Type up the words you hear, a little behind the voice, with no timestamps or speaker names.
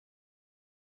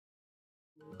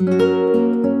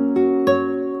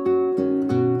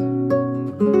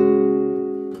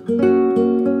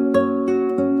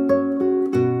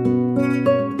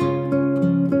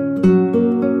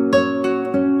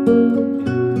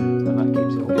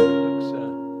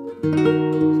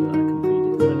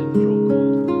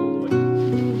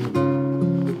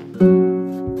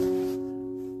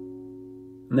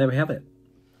And there we have it.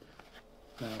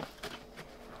 Now,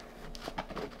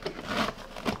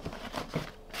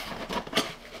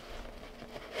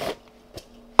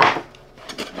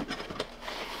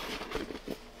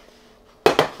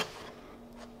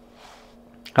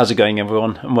 how's it going,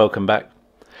 everyone, and welcome back.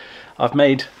 I've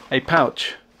made a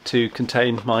pouch to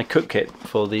contain my cook kit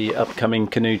for the upcoming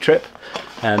canoe trip,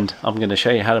 and I'm going to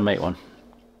show you how to make one.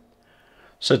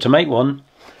 So to make one,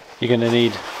 you're going to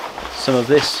need some of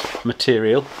this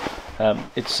material.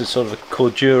 It's a sort of a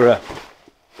cordura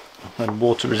and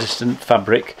water resistant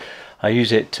fabric. I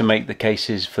use it to make the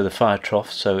cases for the fire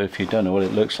trough, so if you don't know what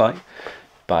it looks like,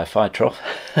 buy a fire trough.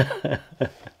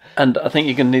 And I think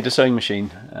you're going to need a sewing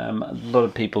machine. A lot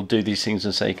of people do these things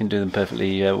and say you can do them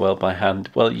perfectly well by hand.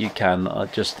 Well, you can. I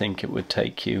just think it would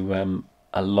take you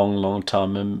a long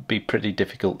time and be pretty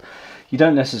difficult. You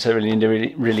don't necessarily need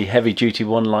a really heavy duty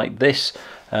one like this.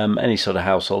 Any sort of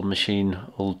household machine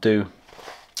will do,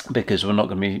 because we're not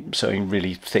going to be sewing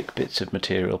really thick bits of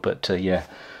material. But yeah,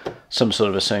 some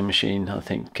sort of a sewing machine I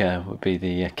think would be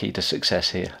the key to success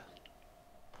here.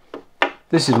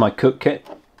 This is my cook kit.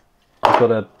 I've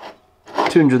got a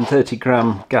 230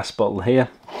 gram gas bottle here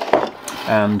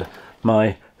and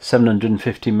my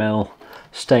 750 ml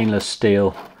stainless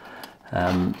steel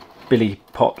billy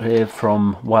pot here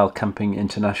from Wild Camping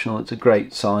International. It's a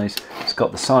great size. It's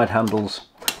got the side handles,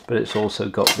 but it's also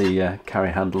got the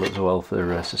carry handle as well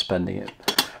for suspending it.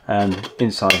 And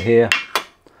inside here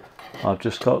I've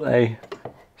just got a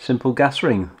simple gas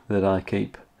ring that I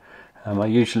keep. I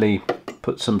usually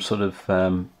put some sort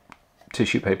of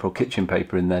tissue paper or kitchen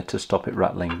paper in there to stop it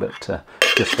rattling, but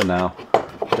just for now,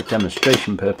 for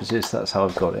demonstration purposes, that's how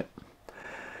I've got it.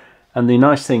 And the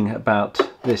nice thing about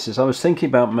this is I was thinking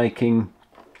about making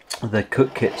the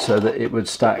cook kit so that it would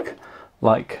stack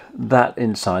like that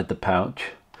inside the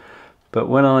pouch, but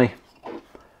when I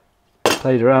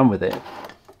played around with it,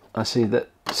 I see that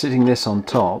sitting this on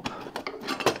top,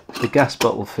 the gas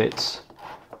bottle fits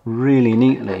really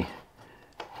neatly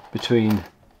between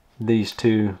these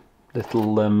two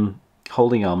little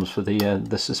holding arms for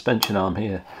the suspension arm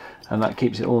here, and that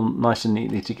keeps it all nice and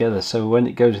neatly together. So when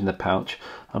it goes in the pouch,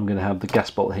 I'm going to have the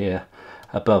gas bottle here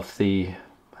above the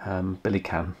billy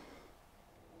can.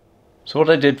 So what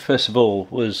I did first of all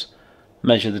was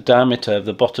measure the diameter of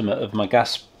the bottom of my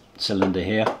gas cylinder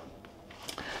here,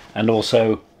 and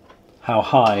also how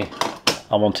high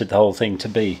I wanted the whole thing to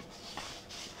be.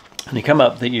 And you come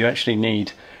up that you actually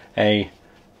need a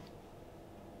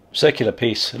circular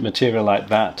piece of material like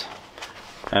that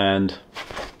and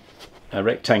a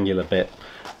rectangular bit.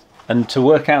 And to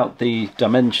work out the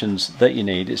dimensions that you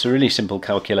need, it's a really simple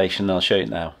calculation. I'll show you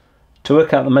now. To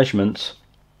work out the measurements,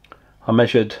 I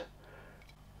measured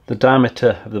the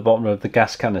diameter of the bottom of the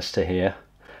gas canister here,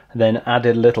 and then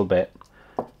added a little bit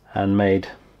and made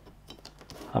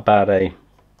about a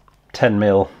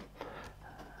 10mm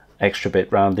extra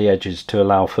bit round the edges to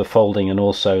allow for folding, and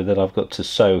also that I've got to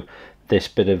sew this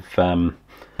bit of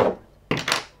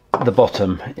the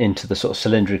bottom into the sort of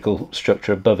cylindrical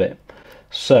structure above it.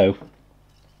 So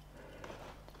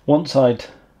once I'd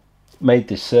made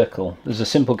this circle, there's a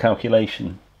simple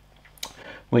calculation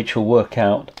which will work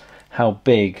out how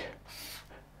big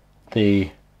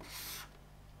the,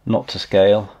 not to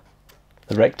scale,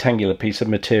 the rectangular piece of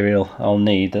material I'll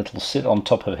need that'll sit on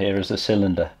top of here as a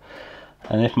cylinder.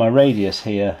 And if my radius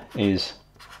here is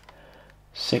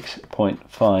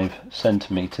 6.5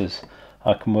 centimeters,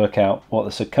 I can work out what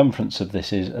the circumference of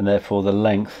this is, and therefore the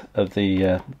length of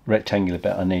the rectangular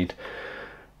bit I need.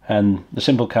 And the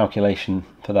simple calculation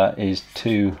for that is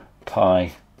 2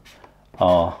 pi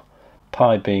r,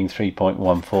 pi being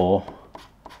 3.14,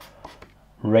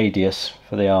 radius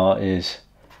for the r is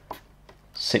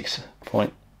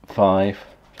 6.5,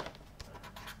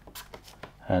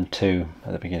 and 2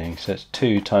 at the beginning, so it's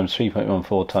 2 times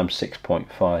 3.14 times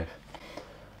 6.5.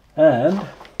 And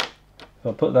if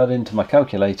I put that into my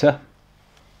calculator,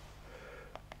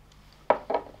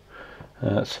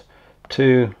 that's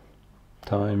 2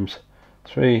 times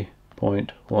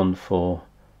 3.14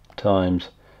 times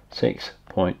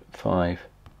 6.5.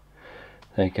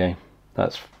 Okay,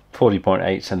 that's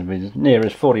 40.8 centimeters, near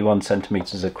as 41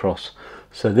 centimeters across.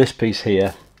 So this piece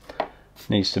here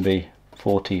needs to be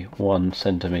 41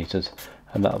 centimeters,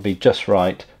 and that'll be just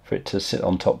right for it to sit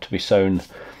on top to be sewn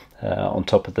on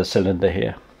top of the cylinder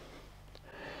here.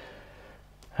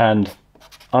 And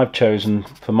I've chosen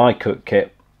for my cook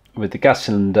kit with the gas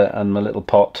cylinder and my little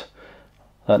pot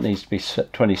that needs to be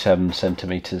 27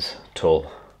 centimeters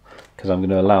tall, because I'm going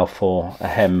to allow for a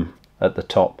hem at the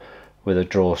top with a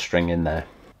drawstring in there.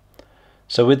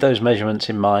 So with those measurements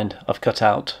in mind, I've cut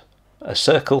out a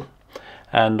circle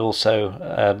and also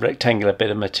a rectangular bit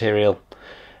of material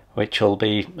which will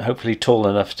be hopefully tall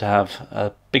enough to have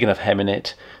a big enough hem in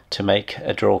it to make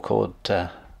a draw cord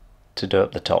to do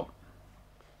up the top.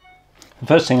 The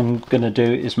first thing I'm going to do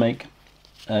is make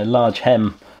a large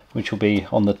hem which will be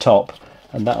on the top,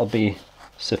 and that'll be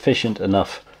sufficient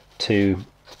enough to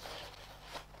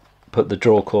put the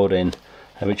draw cord in,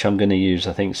 which I'm going to use,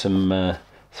 I think, some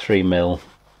 3mm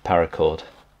paracord.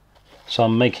 So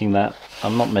I'm making that.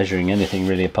 I'm not measuring anything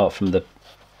really apart from the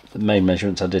main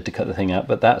measurements I did to cut the thing out,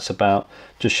 but that's about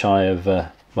just shy of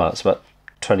well, it's about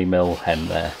 20mm hem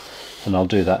there, and I'll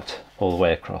do that all the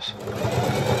way across.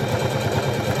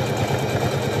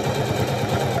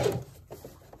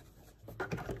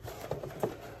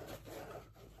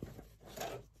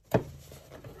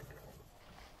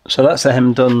 So that's the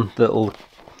hem done that'll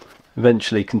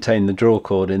eventually contain the draw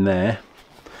cord in there.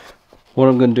 What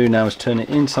I'm going to do now is turn it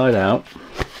inside out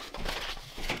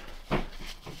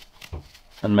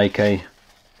and make a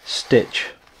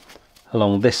stitch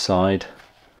along this side,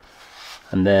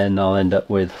 and then I'll end up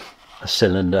with a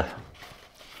cylinder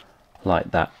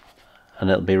like that, and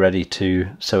it'll be ready to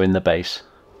sew in the base.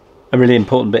 A really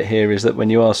important bit here is that when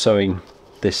you are sewing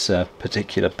this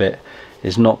particular bit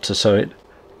is not to sew it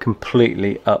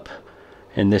completely up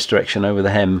in this direction over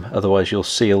the hem, otherwise you'll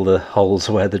seal the holes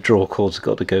where the draw cord's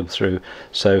got to go through.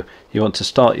 So you want to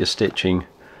start your stitching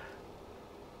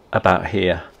about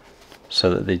here so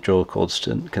that the draw cords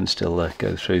can still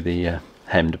go through the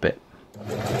hemmed bit.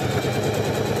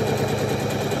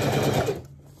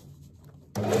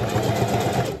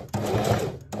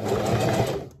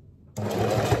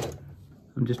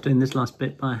 I'm just doing this last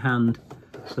bit by hand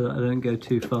so that I don't go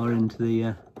too far into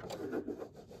the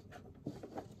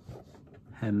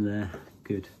hem there.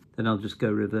 Good. Then I'll just go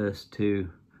reverse to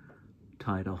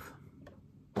tie it off.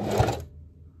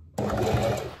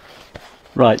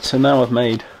 Right, so now I've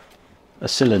made a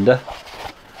cylinder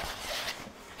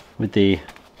with the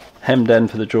hemmed end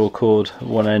for the draw cord at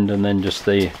one end and then just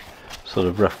the sort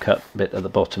of rough cut bit at the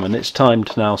bottom, and it's time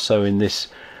to now sew in this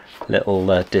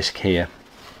little disc here.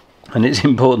 And it's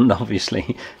important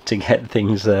obviously to get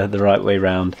things the right way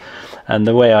round, and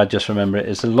the way I just remember it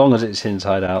is as long as it's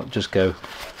inside out, just go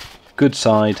good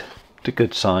side to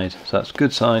good side. So that's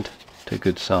good side to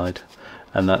good side,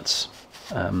 and that's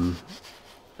an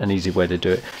easy way to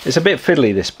do it. It's a bit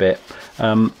fiddly, this bit.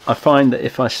 I find that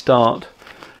if I start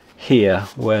here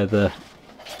where the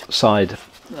side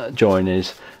join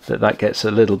is, that gets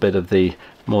a little bit of the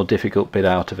more difficult bit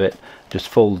out of it. Just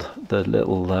fold the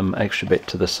little extra bit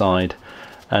to the side,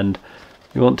 and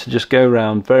you want to just go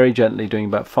around very gently, doing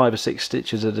about 5 or 6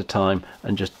 stitches at a time,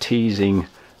 and just teasing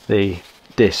the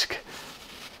disc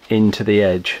into the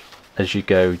edge as you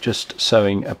go, just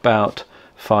sewing about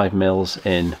 5 mils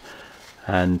in,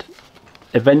 and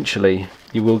eventually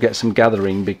you will get some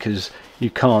gathering because you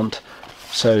can't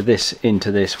sew this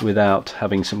into this without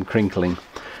having some crinkling.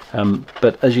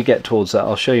 But as you get towards that,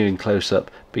 I'll show you in close-up,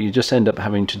 but you just end up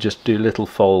having to just do little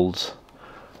folds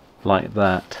like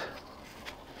that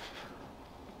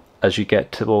as you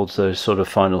get towards those sort of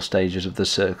final stages of the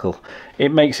circle.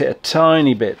 It makes it a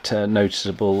tiny bit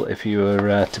noticeable if you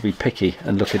were to be picky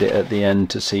and look at it at the end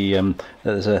to see that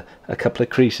there's a couple of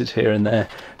creases here and there,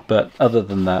 but other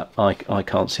than that I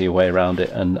can't see a way around it.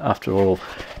 And after all,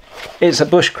 it's a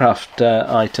bushcraft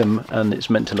item and it's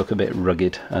meant to look a bit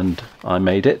rugged, and I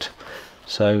made it,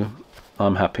 so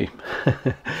I'm happy.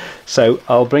 So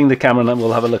I'll bring the camera and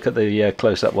we'll have a look at the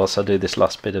close-up whilst I do this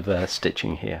last bit of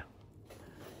stitching here.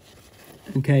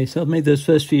 Okay, so I've made those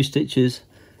first few stitches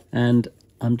and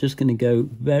I'm just going to go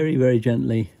very, very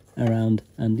gently around,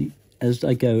 and as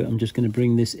I go I'm just going to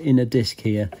bring this inner disc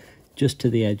here just to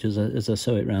the edge as I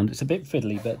sew it round. It's a bit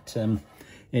fiddly, but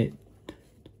it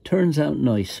turns out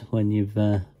nice when you've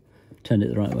turned it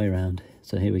the right way around.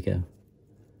 So here we go.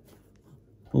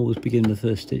 Always begin the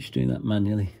first stitch doing that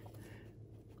manually.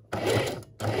 So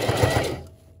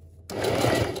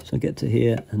I get to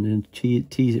here and then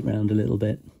tease it round a little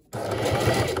bit.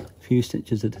 A few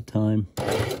stitches at a time.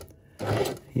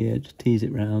 Here, just tease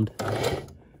it round.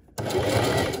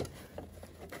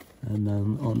 And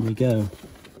then on we go.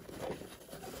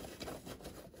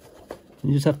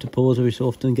 You just have to pause every so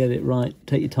often and get it right.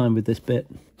 Take your time with this bit.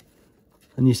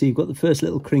 And you see you've got the first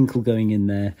little crinkle going in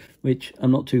there, which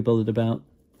I'm not too bothered about.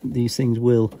 these things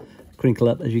will crinkle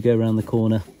up as you go around the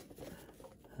corner,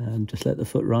 and just let the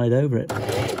foot ride over it.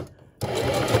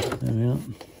 There we are.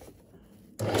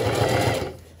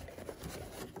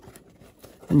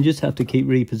 And you just have to keep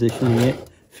repositioning it,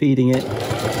 feeding it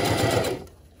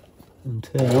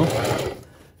until,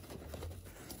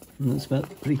 and that's about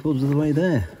 3/4 of the way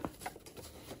there.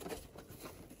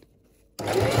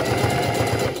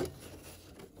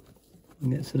 It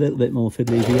gets a little bit more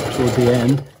fiddly as you get towards the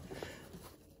end.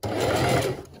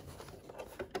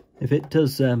 If it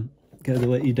does go the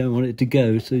way you don't want it to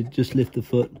go, so just lift the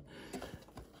foot,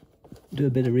 do a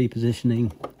bit of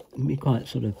repositioning, and be quite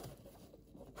sort of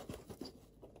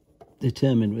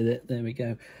determined with it. There we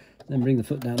go. Then bring the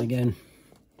foot down again.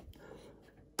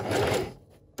 And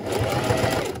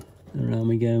around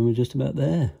we go, and we're just about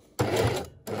there.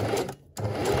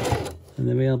 And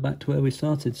there we are, back to where we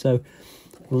started. So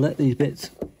we'll let these bits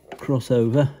cross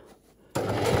over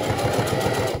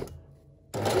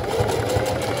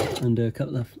and do a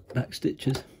couple of back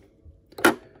stitches.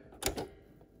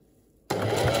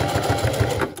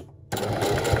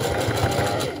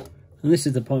 And this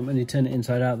is the point when you turn it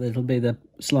inside out, it'll be the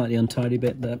slightly untidy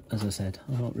bit, but as I said,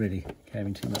 I'm not really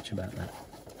caring too much about that.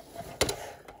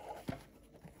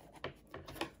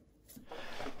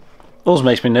 Also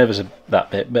makes me nervous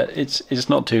that bit, but it's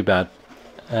not too bad.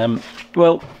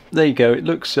 Well, there you go. It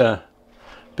looks a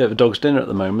bit of a dog's dinner at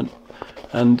the moment,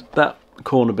 and that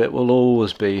corner bit will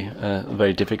always be a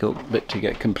very difficult bit to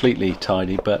get completely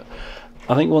tidy, but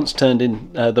I think once turned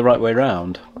in the right way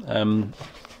round,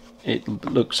 it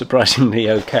looks surprisingly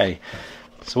okay.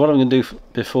 So what I'm going to do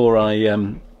before I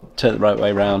turn it the right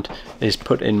way round is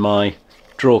put in my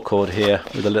draw cord here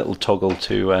with a little toggle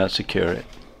to secure it.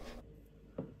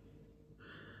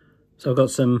 So I've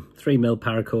got some 3mm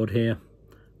paracord here.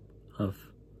 I've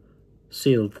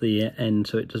sealed the end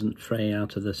so it doesn't fray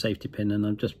out of the safety pin, and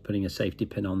I'm just putting a safety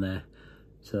pin on there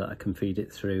so that I can feed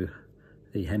it through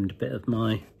the hemmed bit of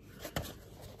my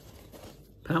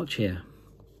pouch here.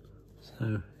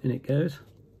 So in it goes.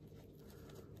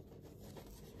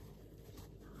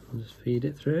 I'll just feed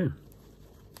it through.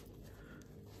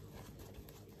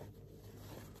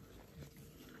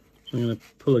 So I'm going to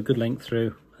pull a good length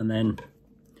through and then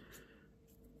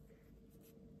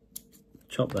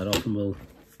chop that off, and we'll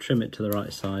trim it to the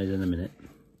right size in a minute.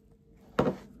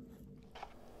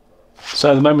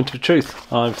 So the moment of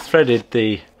truth, I've threaded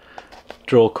the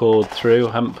draw cord through.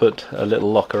 I haven't put a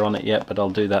little locker on it yet, but I'll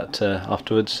do that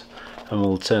afterwards, and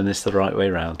we'll turn this the right way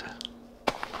round.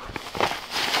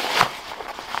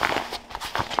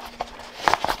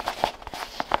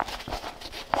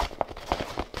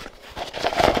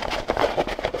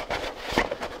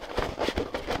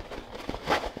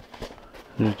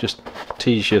 And just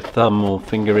tease your thumb or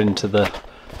finger into the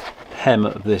hem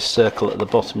of this circle at the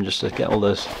bottom just to get all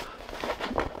those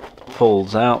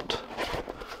folds out.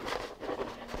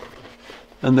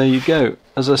 And there you go.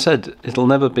 As I said, it'll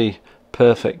never be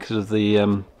perfect because of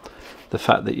the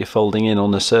fact that you're folding in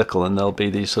on a circle, and there'll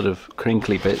be these sort of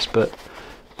crinkly bits, but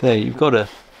there you've got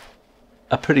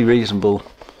a pretty reasonable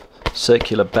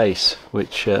circular base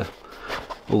which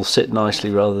will sit nicely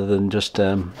rather than just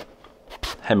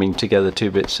hemming together two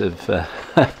bits of the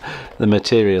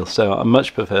material. So I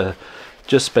much prefer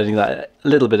just spending that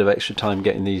little bit of extra time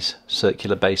getting these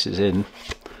circular bases in,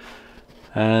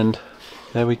 and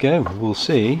there we go. We'll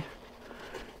see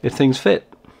if things fit.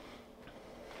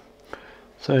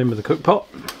 So in with the cook pot.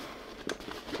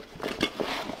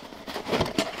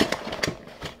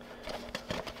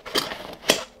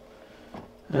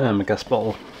 And my gas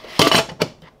bottle.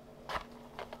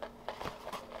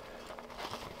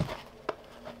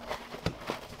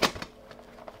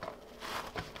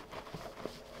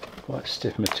 Quite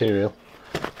stiff material,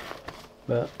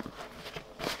 but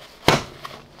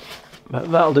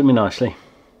that'll do me nicely.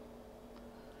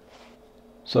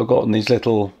 So I've got these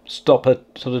little stopper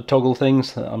sort of toggle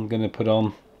things that I'm going to put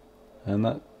on, and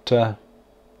that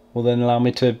will then allow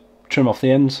me to trim off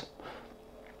the ends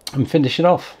and finish it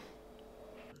off.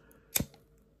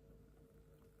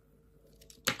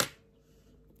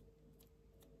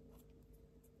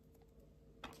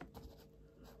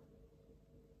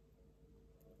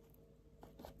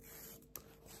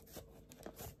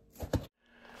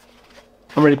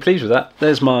 I'm really pleased with that.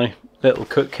 There's my little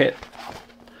cook kit.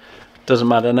 Doesn't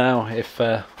matter now if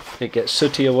it gets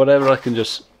sooty or whatever, I can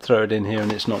just throw it in here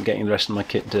and it's not getting the rest of my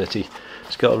kit dirty.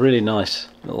 It's got a really nice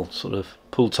little sort of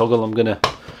pull toggle. I'm gonna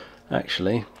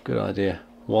actually, good idea,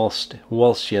 whilst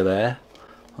you're there,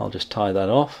 I'll just tie that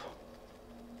off.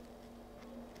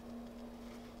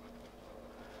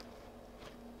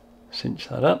 Cinch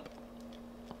that up.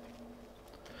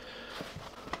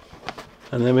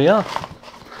 And there we are.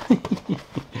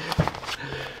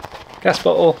 Gas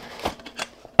bottle,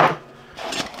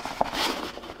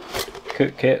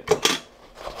 cook kit,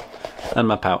 and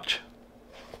my pouch.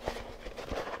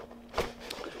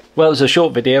 Well, it's a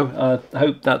short video. I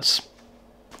hope that's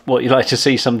what you like to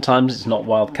see sometimes. It's not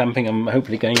wild camping. I'm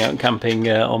hopefully going out camping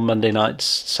on Monday nights,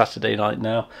 Saturday night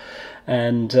now.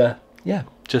 And yeah,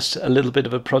 just a little bit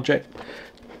of a project.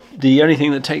 The only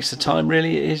thing that takes the time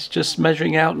really is just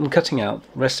measuring out and cutting out.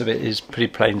 The rest of it is pretty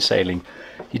plain sailing.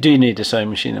 You do need a sewing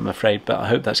machine, I'm afraid, but I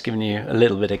hope that's given you a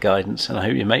little bit of guidance, and I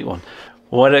hope you make one.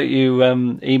 Why don't you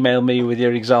email me with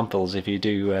your examples if you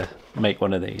do make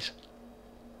one of these.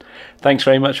 Thanks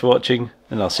very much for watching,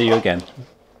 and I'll see you again.